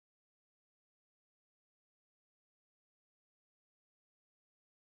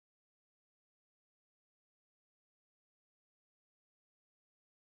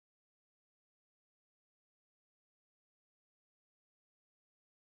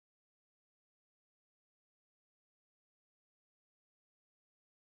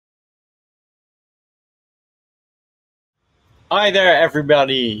Hi there,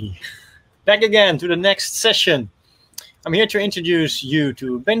 everybody. Back again to the next session. I'm here to introduce you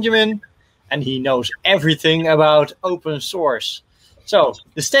to Benjamin, and he knows everything about open source. So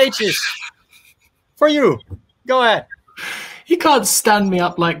the stage is for you. Go ahead. You can't stand me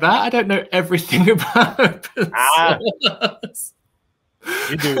up like that. I don't know everything about open source.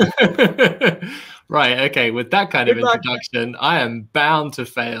 You do. Right, okay, with that kind of introduction, I am bound to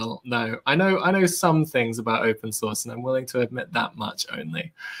fail. No, I know some things about open source, and I'm willing to admit that much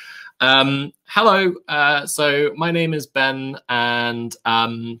only. Hello, so my name is Ben, and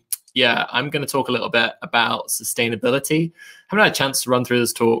yeah, I'm going to talk a little bit about sustainability. I haven't had a chance to run through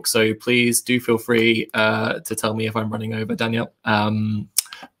this talk, so please do feel free to tell me if I'm running over, Danielle.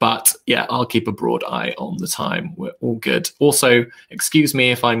 But yeah, I'll keep a broad eye on the time. We're all good. Also, excuse me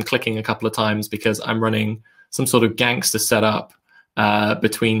if I'm clicking a couple of times because I'm running some sort of gangster setup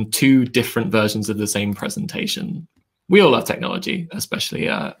between two different versions of the same presentation. We all love technology, especially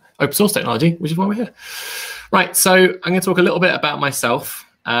open source technology, which is why we're here. Right, so I'm going to talk a little bit about myself.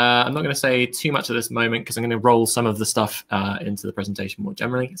 I'm not going to say too much at this moment because I'm going to roll some of the stuff into the presentation more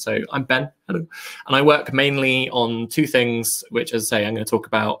generally. So I'm Ben, hello, and I work mainly on two things, which, as I say, I'm going to talk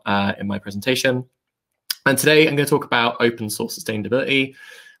about in my presentation. And today I'm going to talk about open source sustainability. I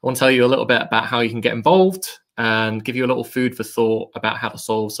want to tell you a little bit about how you can get involved and give you a little food for thought about how to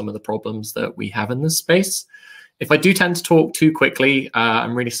solve some of the problems that we have in this space. If I do tend to talk too quickly,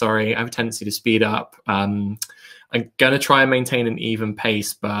 I'm really sorry. I have a tendency to speed up. I'm going to try and maintain an even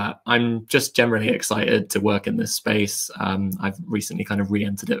pace, but I'm just generally excited to work in this space. I've recently kind of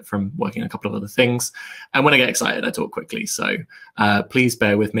re-entered it from working on a couple of other things. And when I get excited, I talk quickly. So please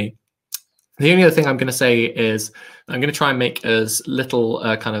bear with me. The only other thing I'm going to say is I'm going to try and make as little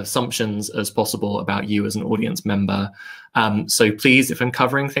kind of assumptions as possible about you as an audience member. So please, if I'm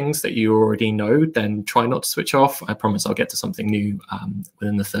covering things that you already know, then try not to switch off. I promise I'll get to something new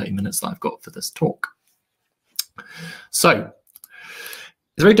within the 30 minutes that I've got for this talk. So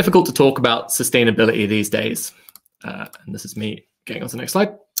it's very difficult to talk about sustainability these days. And this is me getting on to the next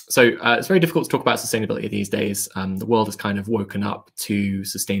slide. So it's very difficult to talk about sustainability these days. The world has kind of woken up to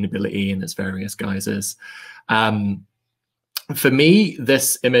sustainability in its various guises. For me,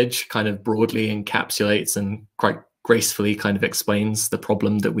 this image kind of broadly encapsulates and quite gracefully kind of explains the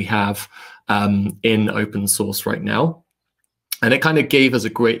problem that we have in open source right now. And it kind of gave us a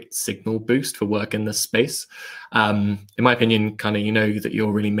great signal boost for work in this space. In my opinion, kind of, you know that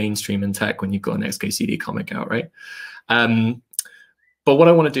you're really mainstream in tech when you've got an XKCD comic out, right? But what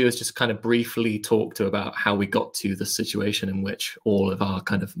I want to do is just kind of briefly talk to about how we got to the situation in which all of our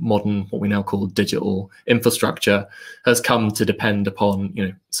kind of modern, what we now call digital infrastructure has come to depend upon, you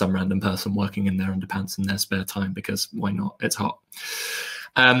know, some random person working in their underpants in their spare time, because why not? It's hot.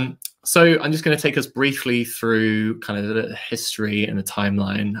 So I'm just going to take us briefly through kind of the history and the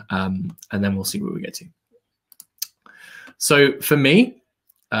timeline, and then we'll see where we get to. So for me,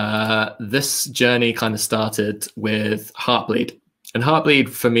 this journey kind of started with Heartbleed. And Heartbleed,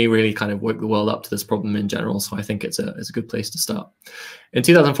 for me, really kind of woke the world up to this problem in general. So I think it's a good place to start. In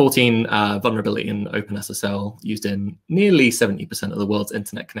 2014, vulnerability in OpenSSL, used in nearly 70% of the world's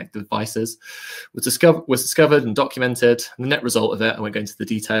internet-connected devices, was discovered and documented. And the net result of it, I won't go into the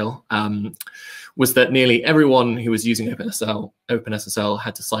detail, was that nearly everyone who was using OpenSSL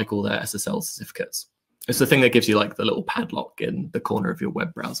had to cycle their SSL certificates. It's the thing that gives you like the little padlock in the corner of your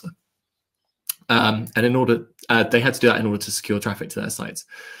web browser. And in order, they had to do that in order to secure traffic to their sites.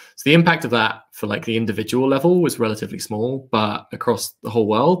 So the impact of that for like the individual level was relatively small, but across the whole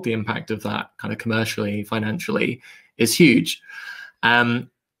world, the impact of that kind of commercially, financially is huge. And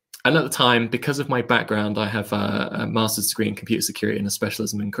at the time, because of my background, I have a master's degree in computer security and a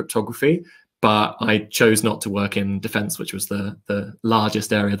specialism in cryptography, but I chose not to work in defense, which was the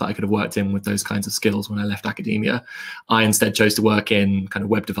largest area that I could have worked in with those kinds of skills when I left academia. I instead chose to work in kind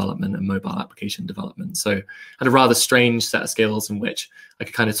of web development and mobile application development. So I had a rather strange set of skills in which I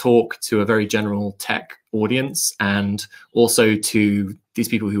could kind of talk to a very general tech audience and also to these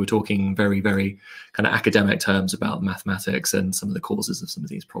people who were talking very, very kind of academic terms about mathematics and some of the causes of some of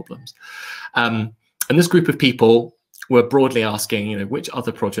these problems. And this group of people were broadly asking, you know, which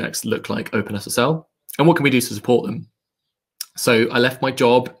other projects look like OpenSSL and what can we do to support them? So I left my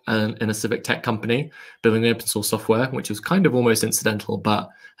job in a civic tech company building open source software, which was kind of almost incidental, but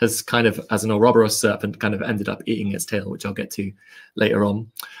has kind of, as an Ouroboros serpent, kind of ended up eating its tail, which I'll get to later on.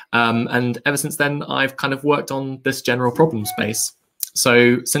 And ever since then, I've kind of worked on this general problem space.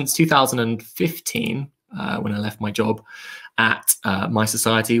 So since 2015, when I left my job at My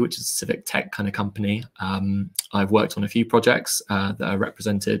Society, which is a civic tech kind of company, I've worked on a few projects that are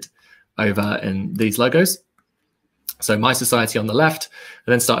represented over in these logos. So My Society on the left,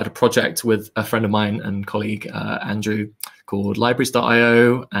 I then started a project with a friend of mine and colleague, Andrew, called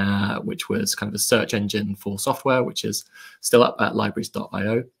libraries.io, which was kind of a search engine for software, which is still up at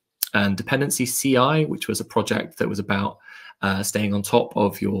libraries.io. And Dependency CI, which was a project that was about staying on top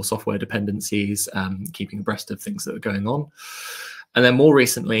of your software dependencies, keeping abreast of things that are going on. And then more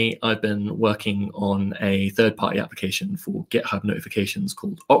recently, I've been working on a third-party application for GitHub notifications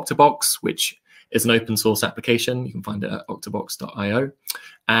called Octobox, which is an open source application. You can find it at octobox.io.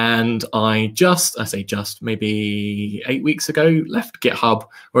 And I say just, maybe 8 weeks ago, left GitHub,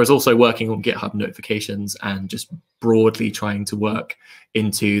 where I was also working on GitHub notifications and just broadly trying to work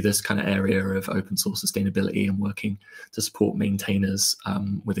into this kind of area of open source sustainability and working to support maintainers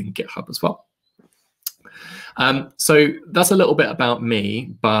within GitHub as well. So that's a little bit about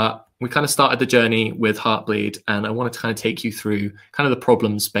me, but we kind of started the journey with Heartbleed, and I wanted to kind of take you through kind of the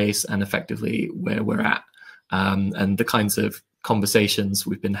problem space and effectively where we're at, and the kinds of conversations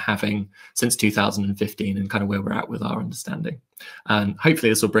we've been having since 2015 and kind of where we're at with our understanding. And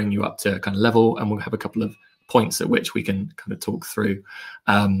hopefully this will bring you up to kind of level, and we'll have a couple of points at which we can kind of talk through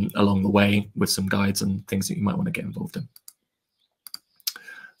along the way with some guides and things that you might want to get involved in.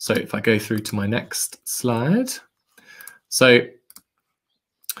 So if I go through to my next slide. So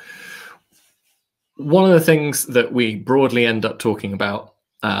one of the things that we broadly end up talking about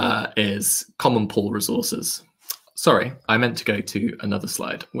is common pool resources. Sorry, I meant to go to another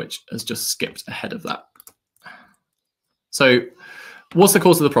slide, which has just skipped ahead of that. So what's the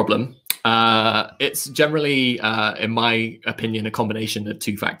cause of the problem? It's generally, in my opinion, a combination of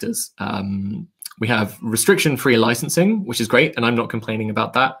two factors. We have restriction-free licensing, which is great, and I'm not complaining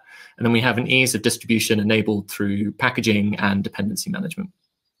about that. And then we have an ease of distribution enabled through packaging and dependency management.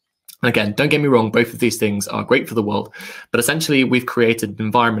 And again, don't get me wrong, both of these things are great for the world, but essentially we've created an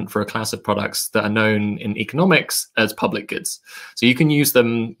environment for a class of products that are known in economics as public goods. So you can use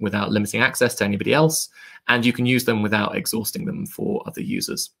them without limiting access to anybody else, and you can use them without exhausting them for other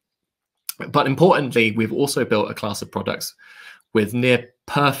users. But importantly, we've also built a class of products with near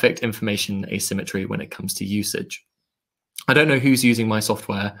perfect information asymmetry when it comes to usage. I don't know who's using my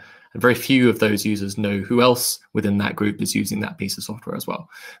software, and very few of those users know who else within that group is using that piece of software as well.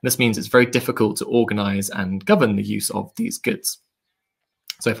 And this means it's very difficult to organize and govern the use of these goods.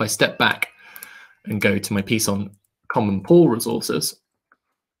 So if I step back and go to my piece on common pool resources,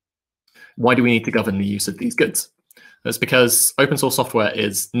 why do we need to govern the use of these goods? That's because open source software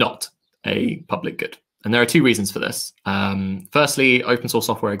is not a public good. And there are two reasons for this. Firstly, open source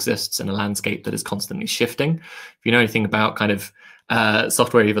software exists in a landscape that is constantly shifting. If you know anything about kind of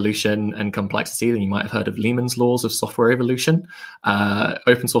software evolution and complexity, then you might have heard of Lehman's laws of software evolution.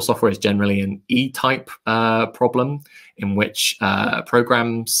 Open source software is generally an E-type problem in which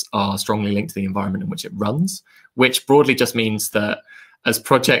programs are strongly linked to the environment in which it runs, which broadly just means that as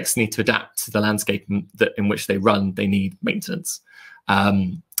projects need to adapt to the landscape in which they run, they need maintenance.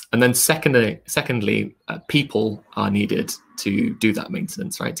 And then secondly, people are needed to do that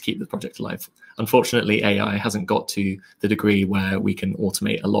maintenance, right, to keep the project alive. Unfortunately, AI hasn't got to the degree where we can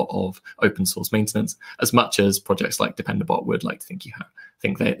automate a lot of open source maintenance as much as projects like Dependabot would like to think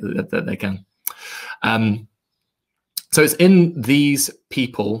that they can. So it's in these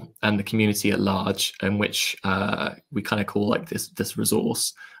people and the community at large in which we kind of call like this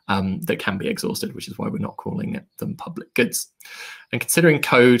resource that can be exhausted, which is why we're not calling them public goods. And considering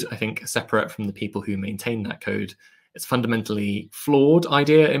code, I think, separate from the people who maintain that code, it's a fundamentally flawed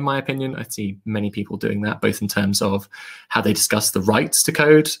idea, in my opinion. I see many people doing that, both in terms of how they discuss the rights to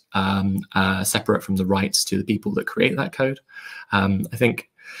code, separate from the rights to the people that create that code. I think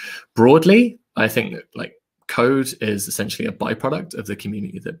broadly, I think like code is essentially a byproduct of the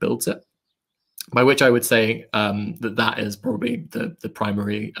community that builds it. By which I would say that is probably the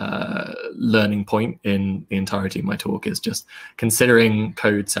primary learning point in the entirety of my talk, is just considering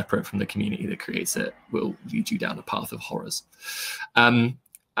code separate from the community that creates it will lead you down a path of horrors.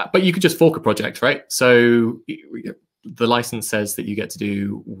 But you could just fork a project, right? So the license says that you get to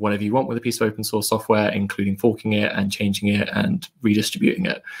do whatever you want with a piece of open source software, including forking it and changing it and redistributing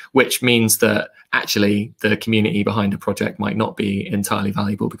it, which means that actually the community behind a project might not be entirely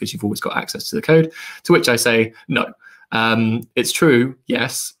valuable because you've always got access to the code, to which I say, no. It's true,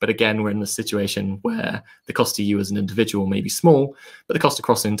 yes, but again, we're in the situation where the cost to you as an individual may be small, but the cost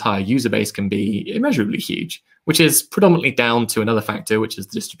across the entire user base can be immeasurably huge, which is predominantly down to another factor, which is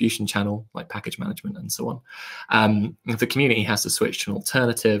the distribution channel, like package management and so on. If the community has to switch to an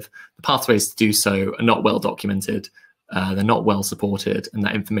alternative, the pathways to do so are not well documented, they're not well supported, and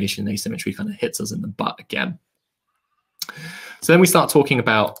that information asymmetry kind of hits us in the butt again. So then we start talking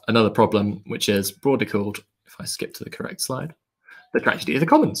about another problem, which is broadly called if I skip to the correct slide, the tragedy of the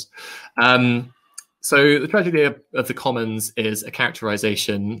commons. So the tragedy of the commons is a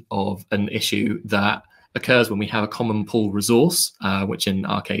characterization of an issue that occurs when we have a common pool resource, which in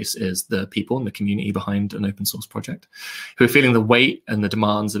our case is the people and the community behind an open source project, who are feeling the weight and the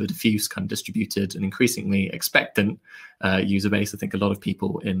demands of a diffuse, kind of distributed and increasingly expectant user base. I think a lot of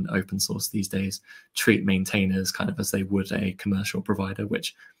people in open source these days treat maintainers kind of as they would a commercial provider,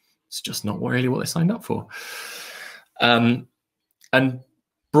 which is just not really what they signed up for. And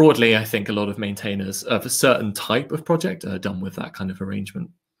broadly, I think a lot of maintainers of a certain type of project are done with that kind of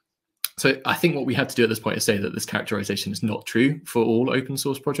arrangement. So I think what we have to do at this point is say that this characterization is not true for all open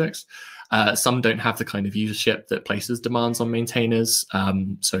source projects. Some don't have the kind of usership that places demands on maintainers.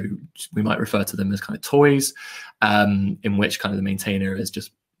 So we might refer to them as kind of toys, in which kind of the maintainer is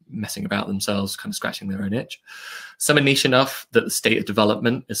just messing about themselves, kind of scratching their own itch. Some are niche enough that the state of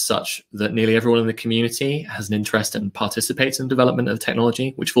development is such that nearly everyone in the community has an interest and participates in development of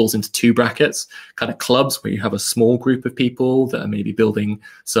technology, which falls into two brackets: kind of clubs, where you have a small group of people that are maybe building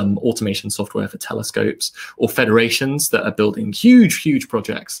some automation software for telescopes, or federations that are building huge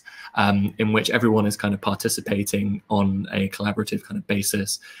projects, in which everyone is kind of participating on a collaborative kind of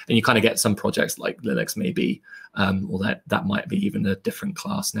basis. And you kind of get some projects like Linux maybe, or that might be even a different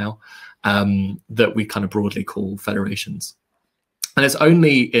class now, that we kind of broadly call federations. And it's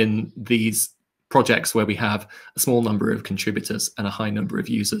only in these projects where we have a small number of contributors and a high number of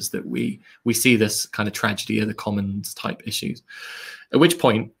users that we see this kind of tragedy of the commons type issues. At which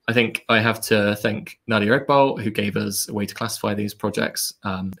point, I think I have to thank Nadia Iqbal, who gave us a way to classify these projects.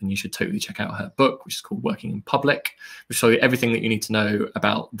 And you should totally check out her book, which is called Working in Public, which shows you everything that you need to know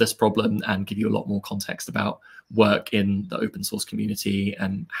about this problem and give you a lot more context about work in the open source community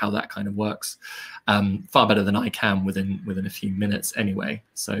and how that kind of works. Far better than I can within a few minutes anyway.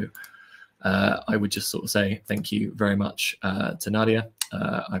 So I would just sort of say thank you very much to Nadia.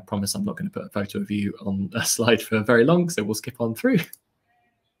 I promise I'm not going to put a photo of you on a slide for very long, so we'll skip on through.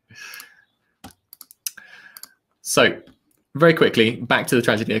 So very quickly, back to the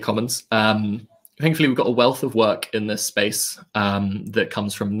tragedy of commons. Thankfully, we've got a wealth of work in this space that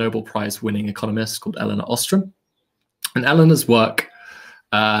comes from Nobel Prize winning economist called Elinor Ostrom. And Elinor's work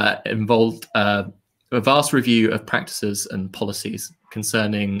involved a vast review of practices and policies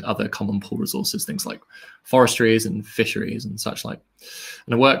concerning other common pool resources, things like forestries and fisheries and such like.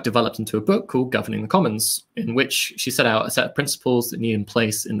 And her work developed into a book called Governing the Commons, in which she set out a set of principles that need in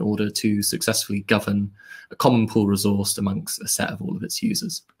place in order to successfully govern a common pool resource amongst a set of all of its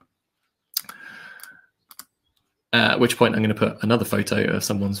users. At which point I'm going to put another photo of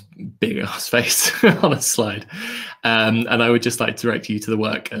someone's big ass face on a slide. And I would just like to direct you to the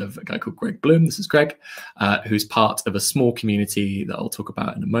work of a guy called Greg Bloom. This is Greg, who's part of a small community that I'll talk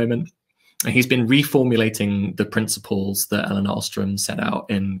about in a moment. And he's been reformulating the principles that Elinor Ostrom set out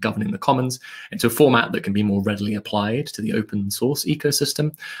in Governing the Commons into a format that can be more readily applied to the open source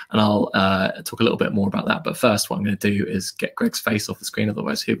ecosystem. And I'll talk a little bit more about that. But first, what I'm going to do is get Greg's face off the screen,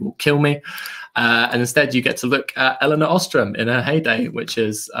 otherwise he will kill me. And instead, you get to look at Elinor Ostrom in her heyday, which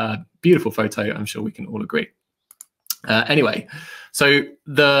is a beautiful photo. I'm sure we can all agree. Anyway, so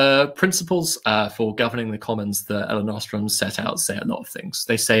the principles for governing the commons that Elinor Ostrom set out say a lot of things.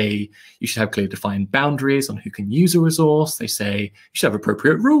 They say you should have clearly defined boundaries on who can use a resource. They say you should have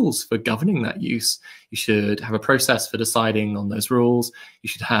appropriate rules for governing that use. You should have a process for deciding on those rules. You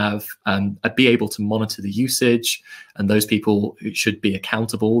should have be able to monitor the usage, and those people who should be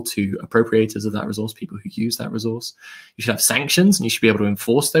accountable to appropriators of that resource, people who use that resource. You should have sanctions, and you should be able to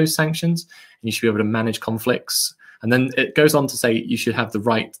enforce those sanctions, and you should be able to manage conflicts. And then it goes on to say you should have the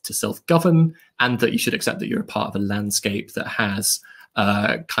right to self-govern, and that you should accept that you're a part of a landscape that has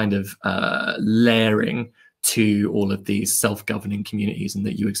kind of layering to all of these self-governing communities, and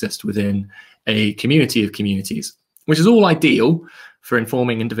that you exist within a community of communities, which is all ideal for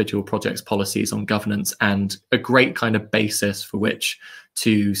informing individual projects' policies on governance, and a great kind of basis for which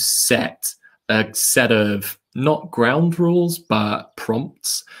to set a set of not ground rules, but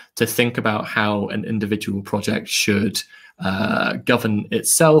prompts to think about how an individual project should govern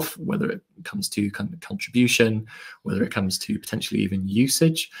itself, whether it comes to kind of contribution, whether it comes to potentially even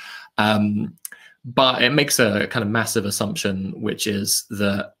usage. But it makes a kind of massive assumption, which is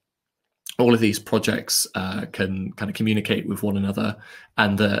that all of these projects can kind of communicate with one another,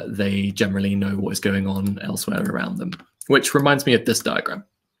 and that they generally know what is going on elsewhere around them, which reminds me of this diagram.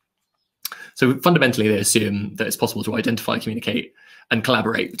 So fundamentally, they assume that it's possible to identify, communicate, and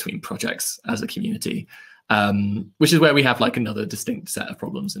collaborate between projects as a community, which is where we have like another distinct set of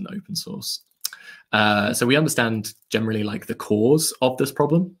problems in open source. So we understand generally like the cause of this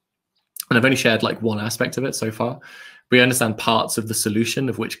problem, And I've only shared like one aspect of it so far. We understand parts of the solution,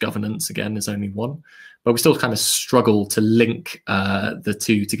 of which governance, again, is only one. But we still kind of struggle to link the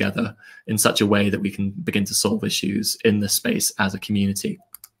two together in such a way that we can begin to solve issues in this space as a community,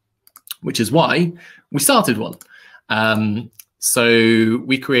 which is why we started one. So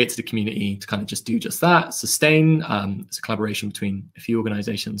we created a community to kind of just do just that, sustain. It's a collaboration between a few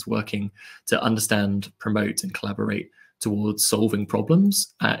organizations working to understand, promote, and collaborate towards solving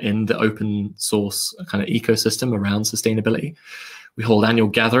problems in the open source kind of ecosystem around sustainability. We hold annual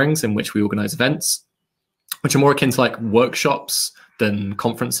gatherings in which we organize events, which are more akin to like workshops than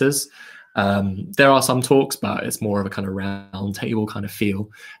conferences. There are some talks, but it's more of a kind of round table kind of feel.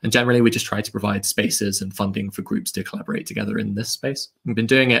 And generally, we just try to provide spaces and funding for groups to collaborate together in this space. We've been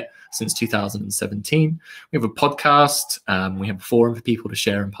doing it since 2017. We have a podcast. We have a forum for people to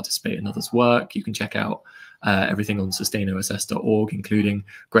share and participate in others' work. You can check out everything on sustainoss.org, including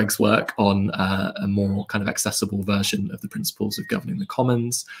Greg's work on a more kind of accessible version of the principles of governing the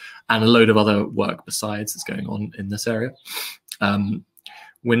commons, and a load of other work besides that's going on in this area.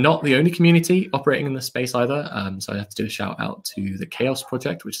 We're not the only community operating in this space either. So I have to do a shout out to the Chaos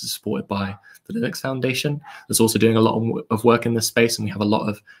Project, which is supported by the Linux Foundation. That's also doing a lot of work in this space, and we have a lot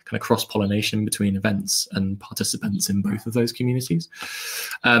of kind of cross-pollination between events and participants in both of those communities.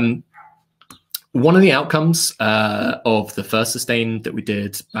 One of the outcomes of the first Sustain that we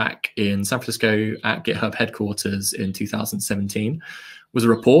did back in San Francisco at GitHub headquarters in 2017 was a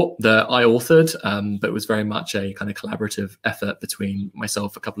report that I authored, but it was very much a kind of collaborative effort between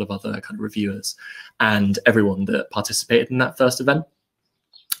myself, a couple of other kind of reviewers, and everyone that participated in that first event.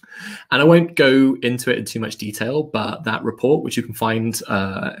 And I won't go into it in too much detail, but that report, which you can find,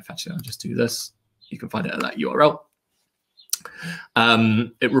 if actually I'll just do this, you can find it at that URL.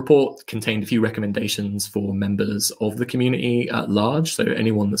 Report contained a few recommendations for members of the community at large, so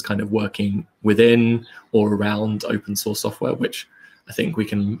anyone that's kind of working within or around open source software, which I think we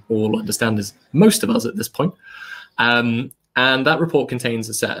can all understand is most of us at this point. And that report contains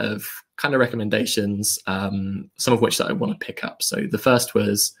a set of kind of recommendations, some of which that I want to pick up. So the first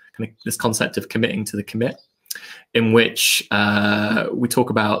was kind of this concept of committing to the commit, in which we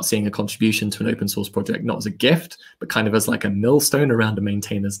talk about seeing a contribution to an open source project not as a gift, but kind of as like a millstone around a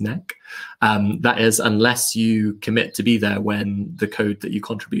maintainer's neck. That is, unless you commit to be there when the code that you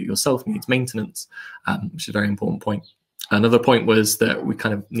contribute yourself needs maintenance, which is a very important point. Another point was that we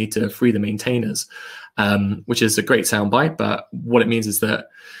kind of need to free the maintainers, which is a great soundbite, but what it means is that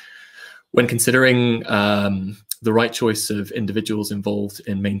when considering the right choice of individuals involved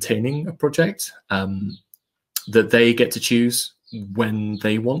in maintaining a project, that they get to choose when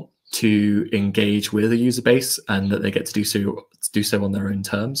they want to engage with a user base, and that they get to do so on their own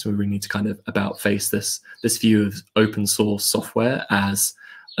terms. We really need to kind of about face this view of open source software as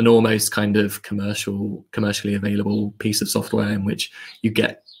an almost kind of commercially available piece of software in which you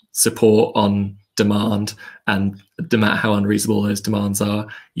get support on demand, and no matter how unreasonable those demands are,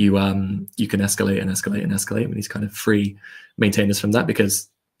 you can escalate and escalate and escalate. We need to kind of free maintainers from that, because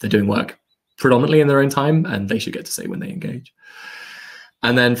they're doing work predominantly in their own time, and they should get to say when they engage.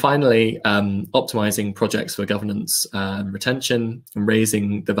 And then finally, optimizing projects for governance and retention, and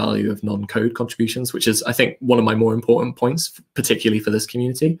raising the value of non-code contributions, which is, I think, one of my more important points, particularly for this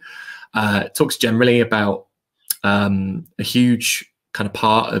community. It talks generally about a huge kind of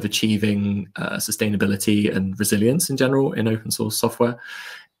part of achieving sustainability and resilience in general in open source software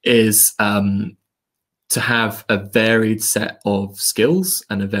is to have a varied set of skills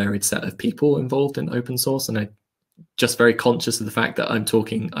and a varied set of people involved in open source. And I'm just very conscious of the fact that I'm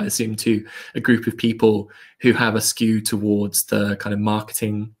talking, I assume, to a group of people who have a skew towards the kind of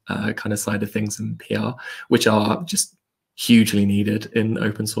marketing kind of side of things and PR, which are just hugely needed in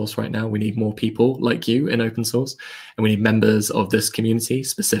open source right now. We need more people like you in open source, and we need members of this community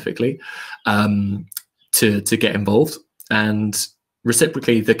specifically to get involved. And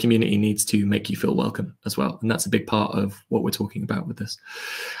reciprocally, the community needs to make you feel welcome as well. And that's a big part of what we're talking about with this.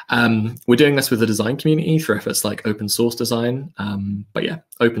 We're doing this with the design community through efforts like open source design. But yeah,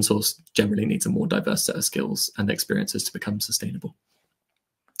 open source generally needs a more diverse set of skills and experiences to become sustainable.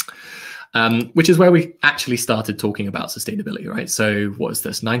 Which is where we actually started talking about sustainability, right? So what is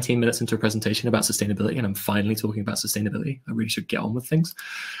this, 19 minutes into a presentation about sustainability, and I'm finally talking about sustainability. I really should get on with things.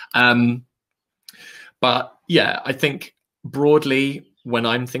 But yeah, I think broadly, when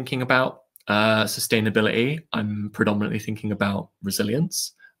I'm thinking about sustainability, I'm predominantly thinking about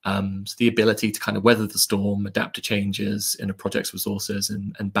resilience. So the ability to kind of weather the storm, adapt to changes in a project's resources,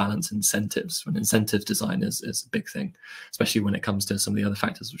 and balance incentives. When incentive design is a big thing, especially when it comes to some of the other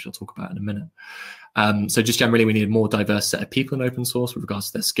factors, which I'll talk about in a minute. So just generally, we need a more diverse set of people in open source with regards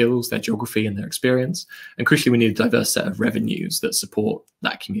to their skills, their geography, and their experience. And crucially, we need a diverse set of revenues that support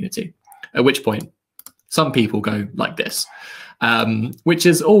that community. At which point, some people go like this, which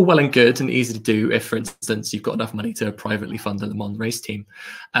is all well and good and easy to do if, for instance, you've got enough money to privately fund a Le Mans race team.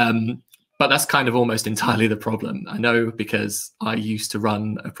 But that's kind of almost entirely the problem. I know, because I used to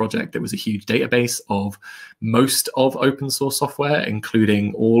run a project that was a huge database of most of open source software,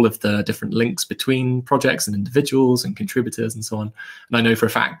 including all of the different links between projects and individuals and contributors and so on. And I know for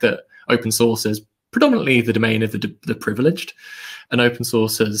a fact that open source is predominantly the domain of the privileged, and open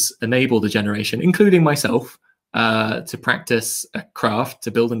source has enabled a generation, including myself, to practice a craft,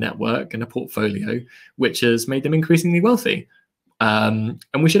 to build a network and a portfolio, which has made them increasingly wealthy. And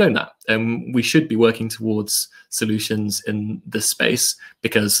we should own that. And we should be working towards solutions in this space,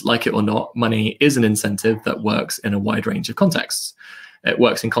 because, like it or not, money is an incentive that works in a wide range of contexts. It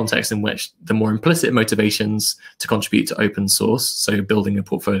works in contexts in which the more implicit motivations to contribute to open source, so building a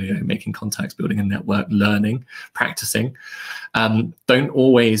portfolio, making contacts, building a network, learning, practicing, don't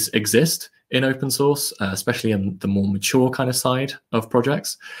always exist in open source, especially in the more mature kind of side of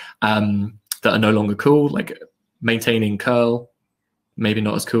projects that are no longer cool, like maintaining curl, maybe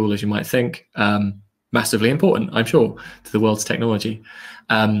not as cool as you might think. Massively important, I'm sure, to the world's technology.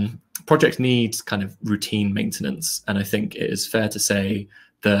 Projects need kind of routine maintenance, and I think it is fair to say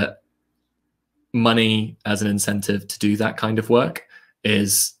that money as an incentive to do that kind of work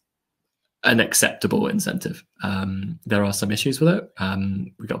is an acceptable incentive. There are some issues with it.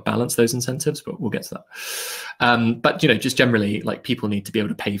 We've got to balance those incentives, but we'll get to that. But just generally, like, people need to be able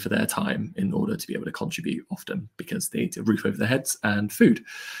to pay for their time in order to be able to contribute often, because they need a roof over their heads and food.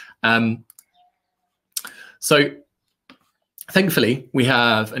 So thankfully, we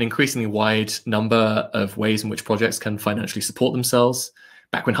have an increasingly wide number of ways in which projects can financially support themselves.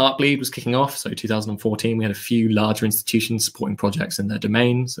 Back when Heartbleed was kicking off, so 2014, we had a few larger institutions supporting projects in their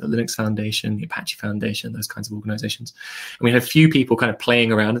domains, the Linux Foundation, the Apache Foundation, those kinds of organizations. And we had a few people kind of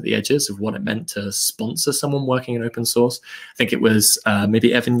playing around at the edges of what it meant to sponsor someone working in open source. I think it was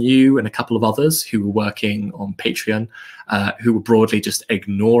maybe Evan Yu and a couple of others who were working on Patreon, who were broadly just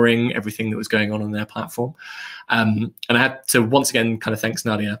ignoring everything that was going on their platform. And I had to once again kind of thanks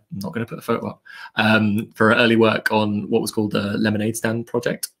Nadia, I'm not going to put a photo up, for her early work on what was called the Lemonade Stand project.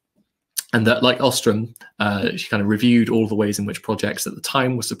 And that, like Ostrom, she kind of reviewed all the ways in which projects at the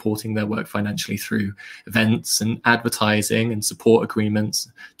time were supporting their work financially through events and advertising and support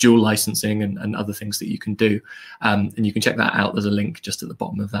agreements, dual licensing, and other things that you can do. And you can check that out. There's a link just at the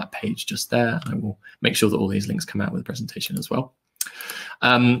bottom of that page just there. I will make sure that all these links come out with the presentation as well.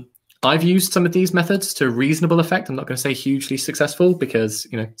 I've used some of these methods to reasonable effect. I'm not going to say hugely successful, because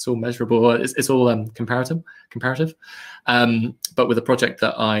it's all measurable. It's all comparative. But with a project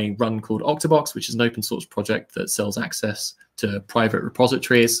that I run called Octobox, which is an open source project that sells access to private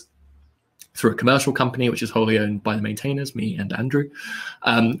repositories through a commercial company, which is wholly owned by the maintainers, me and Andrew,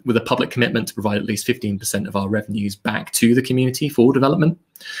 with a public commitment to provide at least 15% of our revenues back to the community for development.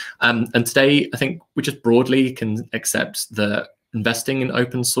 And today, I think we just broadly can accept that investing in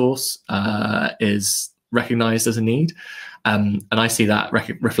open source is recognized as a need. And I see that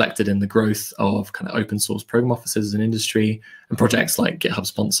reflected in the growth of kind of open source program offices as an industry, and projects like GitHub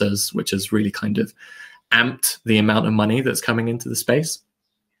Sponsors, which has really kind of amped the amount of money that's coming into the space.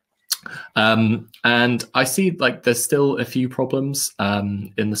 And I see, like, there's still a few problems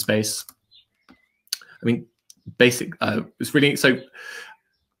in the space. I mean, it's really, so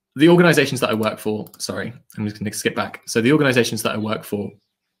the organizations that I work for, sorry, I'm just going to skip back. So the organizations that I work for,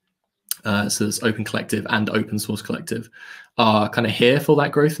 so there's Open Collective and Open Source Collective, are kind of here for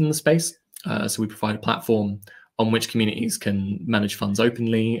that growth in the space. So we provide a platform on which communities can manage funds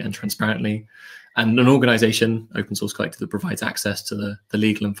openly and transparently, and an organization, Open Source Collective, that provides access to the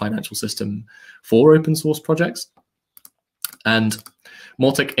legal and financial system for open source projects. And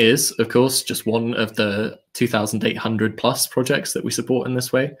Mautic is, of course, just one of the 2,800 plus projects that we support in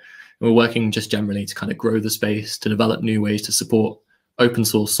this way. And we're working just generally to kind of grow the space, to develop new ways to support open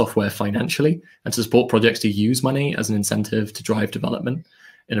source software financially, and to support projects to use money as an incentive to drive development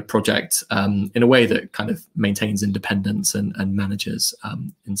in a project in a way that kind of maintains independence and manages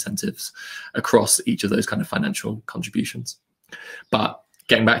incentives across each of those kind of financial contributions. But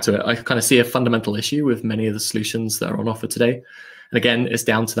getting back to it, I kind of see a fundamental issue with many of the solutions that are on offer today. And again, it's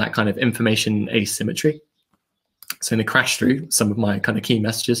down to that kind of information asymmetry. So I'm going to crash through some of my kind of key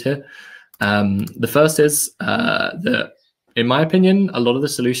messages here. The first is that in my opinion, a lot of the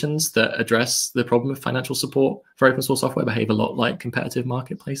solutions that address the problem of financial support for open source software behave a lot like competitive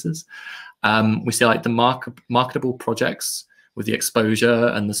marketplaces. We see like the marketable projects with the exposure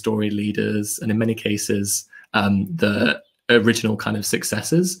and the story leaders, and in many cases, the original kind of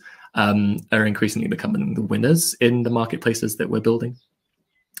successes are increasingly becoming the winners in the marketplaces that we're building.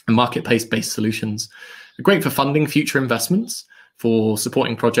 And marketplace-based solutions are great for funding future investments, for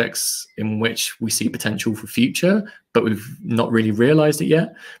supporting projects in which we see potential for future, but we've not really realized it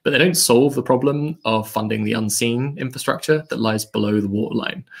yet. But they don't solve the problem of funding the unseen infrastructure that lies below the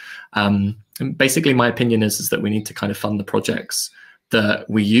waterline. And basically, my opinion is that we need to kind of fund the projects that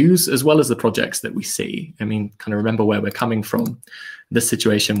we use as well as the projects that we see. I mean, kind of remember where we're coming from. This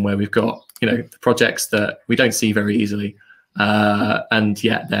situation where we've got, the projects that we don't see very easily, and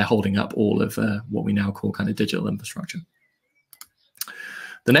yet they're holding up all of what we now call kind of digital infrastructure.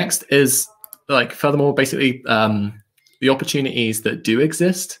 The next is furthermore, basically the opportunities that do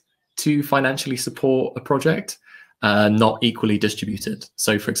exist to financially support a project not equally distributed.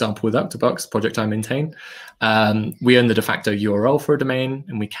 So for example, with Octobucks, project I maintain, we own the de facto URL for a domain,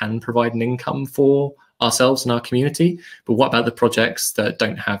 and we can provide an income for ourselves and our community. But what about the projects that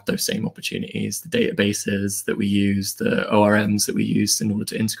don't have those same opportunities, the databases that we use, the ORMs that we use in order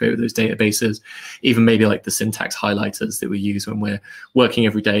to integrate with those databases, even maybe like the syntax highlighters that we use when we're working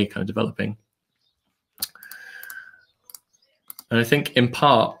every day kind of developing. And I think in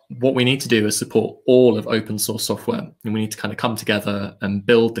part, what we need to do is support all of open source software. And we need to kind of come together and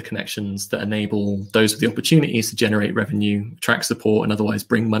build the connections that enable those with the opportunities to generate revenue, track support, and otherwise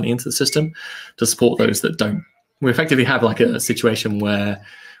bring money into the system to support those that don't. We effectively have like a situation where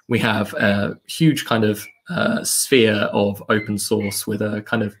we have a huge kind of sphere of open source with a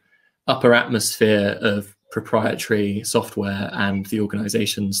kind of upper atmosphere of proprietary software and the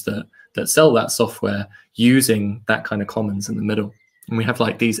organizations that sell that software using that kind of commons in the middle. And we have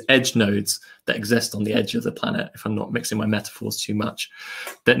like these edge nodes that exist on the edge of the planet, if I'm not mixing my metaphors too much,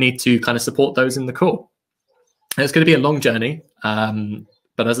 that need to kind of support those in the core. And it's going to be a long journey,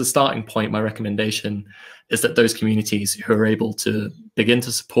 but as a starting point, my recommendation is that those communities who are able to begin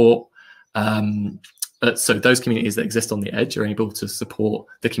to support, so those communities that exist on the edge are able to support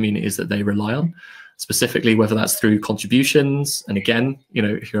the communities that they rely on, specifically whether that's through contributions. And again,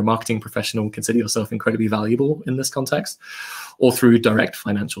 if you're a marketing professional, consider yourself incredibly valuable in this context, or through direct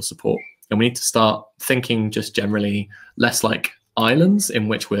financial support. And we need to start thinking just generally less like islands in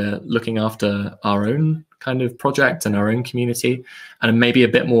which we're looking after our own kind of project and our own community, and maybe a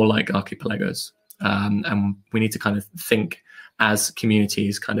bit more like archipelagos. And we need to kind of think as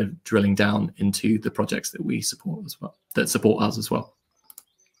communities kind of drilling down into the projects that we support as well, that support us as well.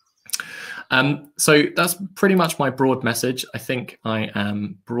 So that's pretty much my broad message. I think I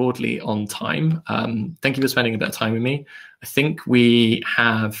am broadly on time. Thank you for spending a bit of time with me. I think we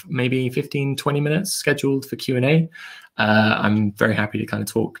have maybe 15, 20 minutes scheduled for Q&A. I'm very happy to kind of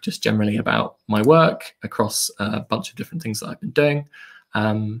talk just generally about my work across a bunch of different things that I've been doing.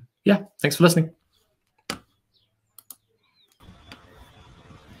 Yeah, thanks for listening.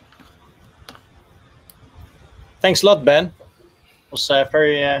 Thanks a lot, Ben. It was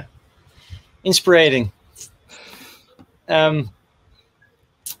very inspiring. Yeah,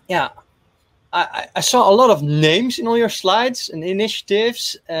 I saw a lot of names in all your slides and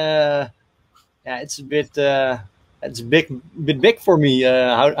initiatives. Yeah, it's a bit big for me.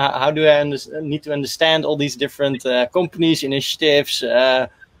 How do I need to understand all these different companies, initiatives? For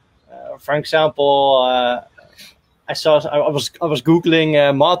example, I was googling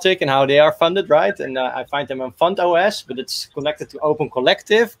Mautic and how they are funded, right? And I find them on FundOS, but it's connected to Open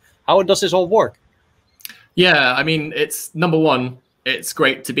Collective. How does this all work? Yeah, I mean, it's number one, it's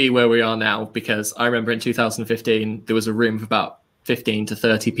great to be where we are now, because I remember in 2015, there was a room of about 15 to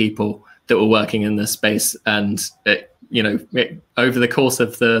 30 people that were working in this space. And over the course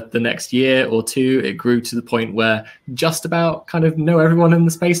of the next year or two, it grew to the point where just about kind of know everyone in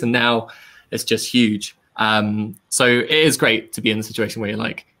the space. And now it's just huge. So it is great to be in a situation where you're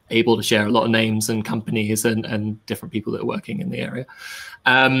like able to share a lot of names and companies and different people that are working in the area.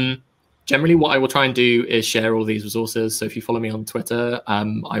 Generally, what I will try and do is share all these resources. So if you follow me on Twitter,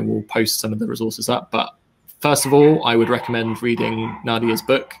 I will post some of the resources up. But first of all, I would recommend reading Nadia's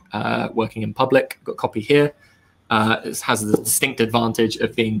book, Working in Public. I've got a copy here. It has the distinct advantage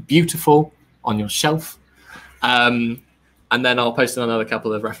of being beautiful on your shelf. And then I'll post another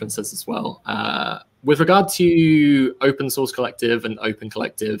couple of references as well. With regard to Open Source Collective and Open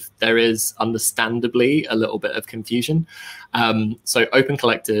Collective, there is understandably a little bit of confusion. So Open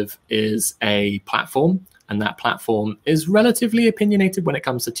Collective is a platform, and that platform is relatively opinionated when it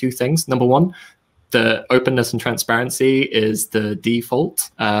comes to two things. Number one, the openness and transparency is the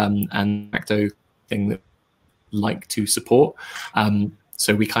default and facto thing that we like to support.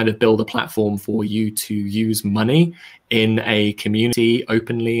 So we kind of build a platform for you to use money in a community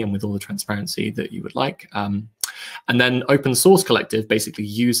openly and with all the transparency that you would like. And then Open Source Collective basically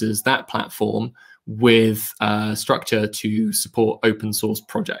uses that platform with structure to support open source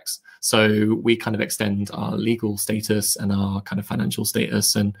projects. So we kind of extend our legal status and our kind of financial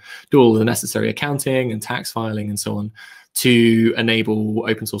status and do all the necessary accounting and tax filing and so on to enable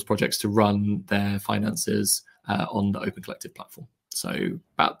open source projects to run their finances on the Open Collective platform. So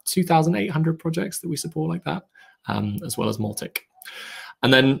about 2,800 projects that we support like that, as well as Mautic.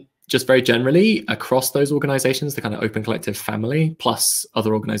 And then just very generally across those organizations, the kind of Open Collective family, plus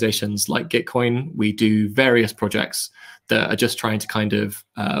other organizations like Gitcoin, we do various projects that are just trying to kind of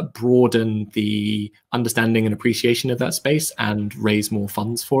broaden the understanding and appreciation of that space and raise more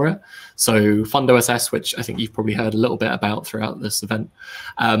funds for it. So FundOSS, which I think you've probably heard a little bit about throughout this event,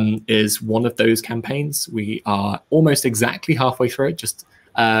 is one of those campaigns. We are almost exactly halfway through it. Just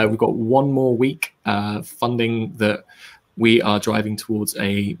we've got one more week funding that we are driving towards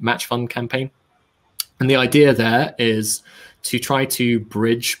a match fund campaign. And the idea there is to try to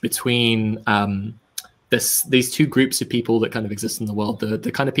bridge between these two groups of people that kind of exist in the world,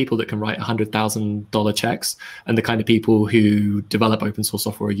 the kind of people that can write $100,000 checks and the kind of people who develop open source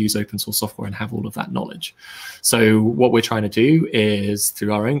software or use open source software and have all of that knowledge. So what we're trying to do is,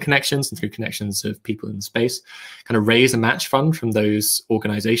 through our own connections and through connections of people in the space, kind of raise a match fund from those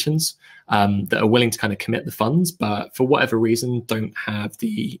organizations that are willing to kind of commit the funds, but for whatever reason don't have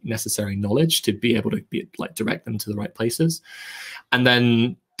the necessary knowledge to be able to direct them to the right places, and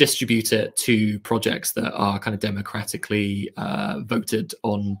then distribute it to projects that are kind of democratically voted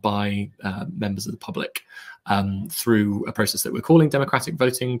on by members of the public through a process that we're calling democratic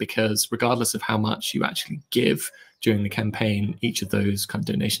voting, because regardless of how much you actually give during the campaign, each of those kind of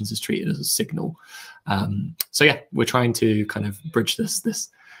donations is treated as a signal. So yeah, we're trying to kind of bridge this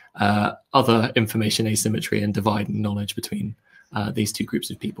other information asymmetry and divide knowledge between these two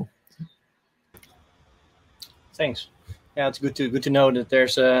groups of people. Thanks. Yeah, it's good to know that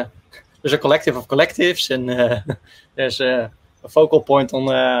there's a collective of collectives, and there's a focal point on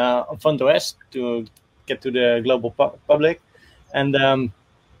FundOS to get to the global public. And I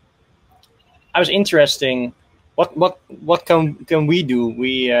was interesting. What can we do?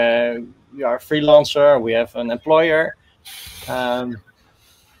 We are a freelancer. We have an employer.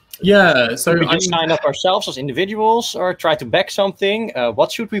 Yeah, so we just sign up ourselves as individuals, or try to back something.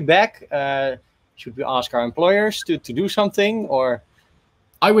 What should we back? Should we ask our employers to do something, or?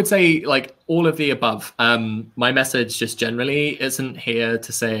 I would say like all of the above. My message just generally isn't here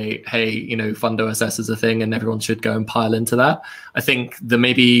to say, hey, you know, FundOSS is a thing and everyone should go and pile into that. I think the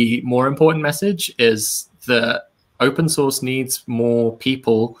maybe more important message is that open source needs more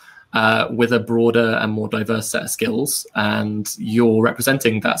people with a broader and more diverse set of skills, and you're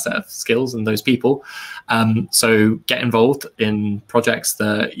representing that set of skills and those people. So get involved in projects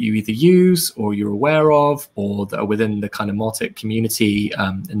that you either use or you're aware of, or that are within the kind of Mautic community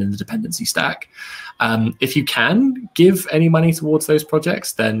and in the dependency stack. If you can give any money towards those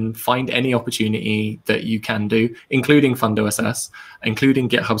projects, then find any opportunity that you can do, including FundOSS, including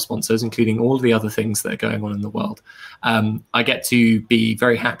GitHub sponsors, including all of the other things that are going on in the world. I get to be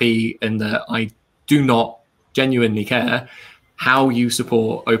very happy in that I do not genuinely care how you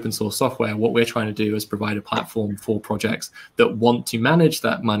support open source software. What we're trying to do is provide a platform for projects that want to manage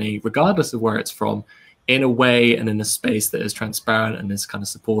that money, regardless of where it's from, in a way and in a space that is transparent and is kind of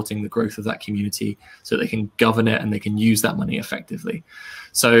supporting the growth of that community so they can govern it and they can use that money effectively.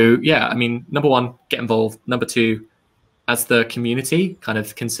 So yeah, I mean, number one, get involved. Number two, as the community, kind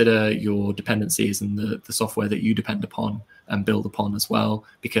of consider your dependencies and the software that you depend upon and build upon as well,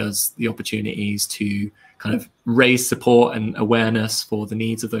 because the opportunities to kind of raise support and awareness for the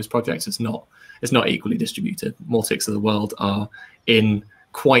needs of those projects is not equally distributed. Mautics of the world are in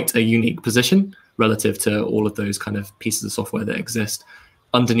quite a unique position relative to all of those kind of pieces of software that exist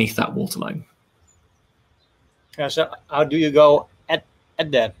underneath that waterline. Yeah, so how do you go at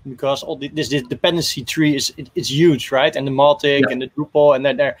that? Because all this dependency tree is huge, right? And the Mautic and the Drupal,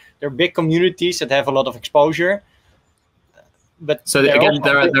 and they're big communities that have a lot of exposure. But so again,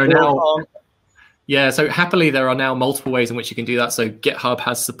 there are now. Yeah, so happily there are now multiple ways in which you can do that. So GitHub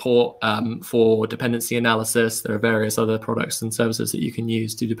has support for dependency analysis. There are various other products and services that you can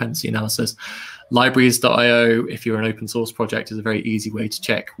use to do dependency analysis. Libraries.io, if you're an open source project, is a very easy way to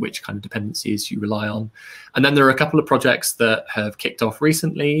check which kind of dependencies you rely on. And then there are a couple of projects that have kicked off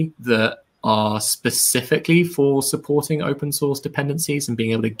recently that are specifically for supporting open source dependencies and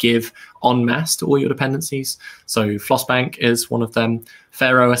being able to give en masse to all your dependencies. So Flossbank is one of them.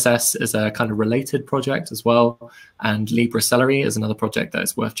 FairOSS is a kind of related project as well. And LibreCelery is another project that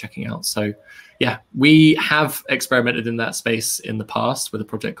is worth checking out. So yeah, we have experimented in that space in the past with a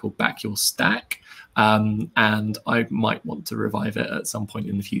project called Back Your Stack. And I might want to revive it at some point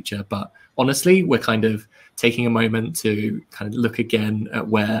in the future. But honestly, we're kind of taking a moment to kind of look again at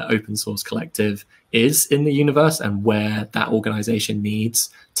where Open Source Collective is in the universe and where that organization needs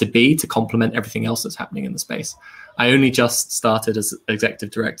to be to complement everything else that's happening in the space. I only just started as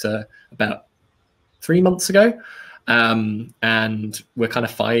executive director about 3 months ago. And we're kind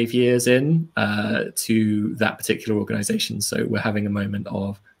of 5 years in to that particular organization. So we're having a moment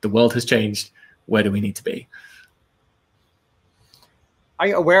of the world has changed. Where do we need to be? Are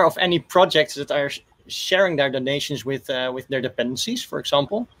you aware of any projects that are sharing their donations with their dependencies, for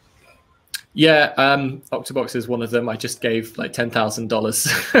example? Yeah, Octobox is one of them. I just gave like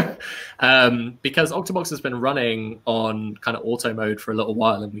 $10,000 because Octobox has been running on kind of auto mode for a little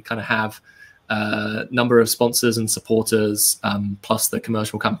while, and we kind of have a number of sponsors and supporters, plus the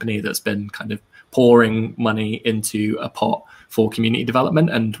commercial company that's been kind of pouring money into a pot for community development,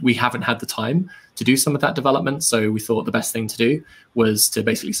 and we haven't had the time to do some of that development. So we thought the best thing to do was to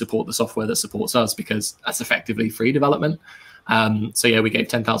basically support the software that supports us, because that's effectively free development. So yeah, we gave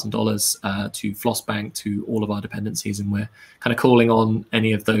 $10,000 to Flossbank, to all of our dependencies, and we're kind of calling on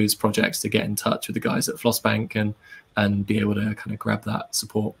any of those projects to get in touch with the guys at Flossbank and be able to kind of grab that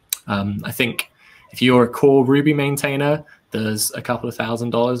support. I think if you're a core Ruby maintainer, there's a couple of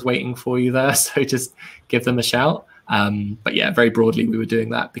 $1,000 waiting for you there. So just give them a shout. But yeah, very broadly, we were doing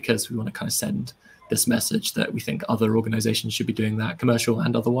that because we want to kind of send this message that we think other organizations should be doing that, commercial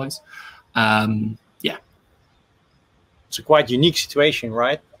and otherwise. Yeah. It's a quite unique situation,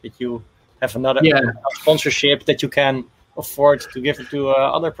 right? That you have another sponsorship that you can afford to give it to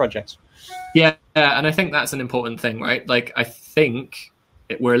other projects. Yeah, and I think that's an important thing, right? Like, I think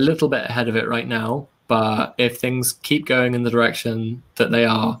we're a little bit ahead of it right now, but if things keep going in the direction that they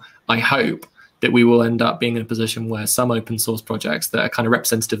are, I hope that we will end up being in a position where some open source projects that are kind of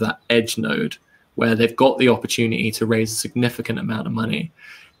representative of that edge node, where they've got the opportunity to raise a significant amount of money,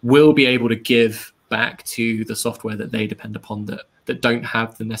 will be able to give back to the software that they depend upon, that don't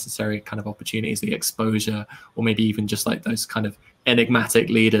have the necessary kind of opportunities, the exposure, or maybe even just like those kind of enigmatic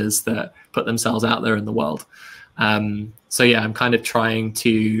leaders that put themselves out there in the world. So yeah, I'm kind of trying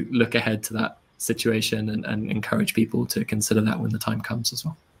to look ahead to that situation and encourage people to consider that when the time comes as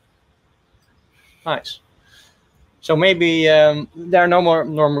well. Nice. So maybe there are no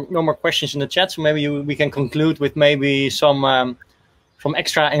more questions in the chat. So maybe we can conclude with maybe some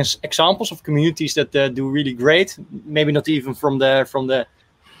extra examples of communities that do really great. Maybe not even from the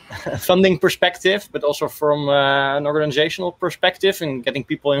funding perspective, but also from an organizational perspective and getting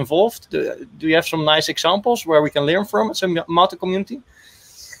people involved. Do you have some nice examples where we can learn from as a Mautic community?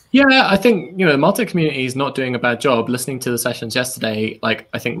 Yeah, I think, the Mautic community is not doing a bad job. Listening to the sessions yesterday, like,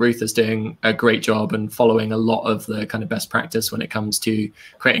 I think Ruth is doing a great job and following a lot of the kind of best practice when it comes to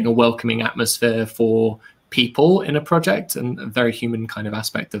creating a welcoming atmosphere for people in a project. And a very human kind of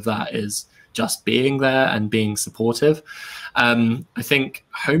aspect of that is just being there and being supportive. I think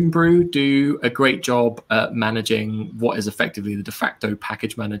Homebrew do a great job at managing what is effectively the de facto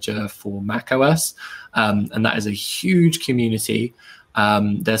package manager for macOS. And that is a huge community.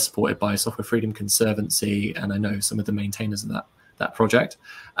 They're supported by Software Freedom Conservancy, and I know some of the maintainers of that project.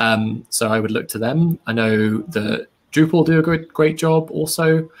 So I would look to them. I know that Drupal do a great job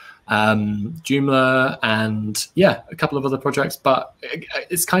also, Joomla, and yeah, a couple of other projects, but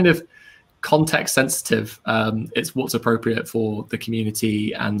it's kind of context sensitive. It's what's appropriate for the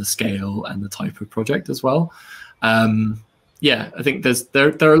community and the scale and the type of project as well. Yeah, I think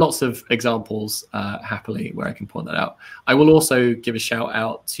there are lots of examples happily where I can point that out. I will also give a shout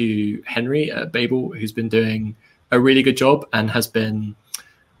out to Henry at Babel, who's been doing a really good job and has been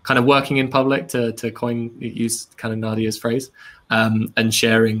kind of working in public to use kind of Nadia's phrase, and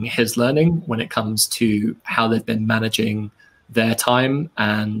sharing his learning when it comes to how they've been managing their time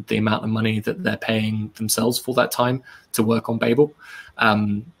and the amount of money that they're paying themselves for that time to work on Babel.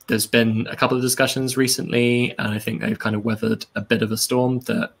 There's been a couple of discussions recently, and I think they've kind of weathered a bit of a storm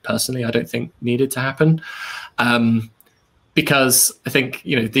that personally I don't think needed to happen. Because I think,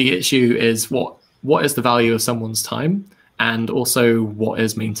 the issue is what is the value of someone's time, and also what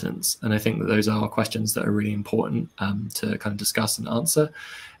is maintenance? And I think that those are questions that are really important to kind of discuss and answer.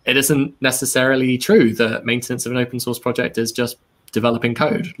 It isn't necessarily true that maintenance of an open source project is just developing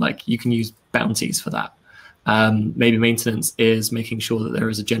code. Like, you can use bounties for that. Maybe maintenance is making sure that there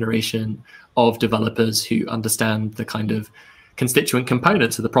is a generation of developers who understand the kind of constituent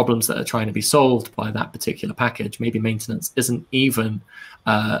components of the problems that are trying to be solved by that particular package. Maybe maintenance isn't even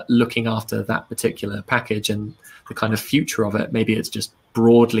looking after that particular package and the kind of future of it. Maybe it's just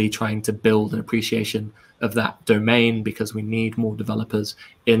broadly trying to build an appreciation of that domain because we need more developers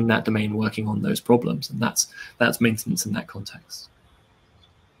in that domain working on those problems. And that's maintenance in that context.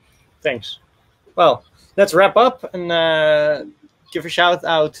 Thanks. Well, let's wrap up and give a shout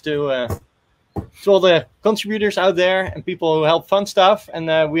out to all the contributors out there and people who help fund stuff.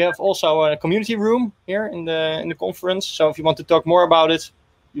 And we have also a community room here in the conference. So if you want to talk more about it,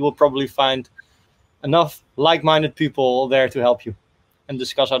 you will probably find enough like-minded people there to help you and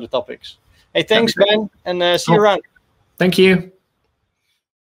discuss other topics. Hey, thanks, Ben, and see you around. Thank you.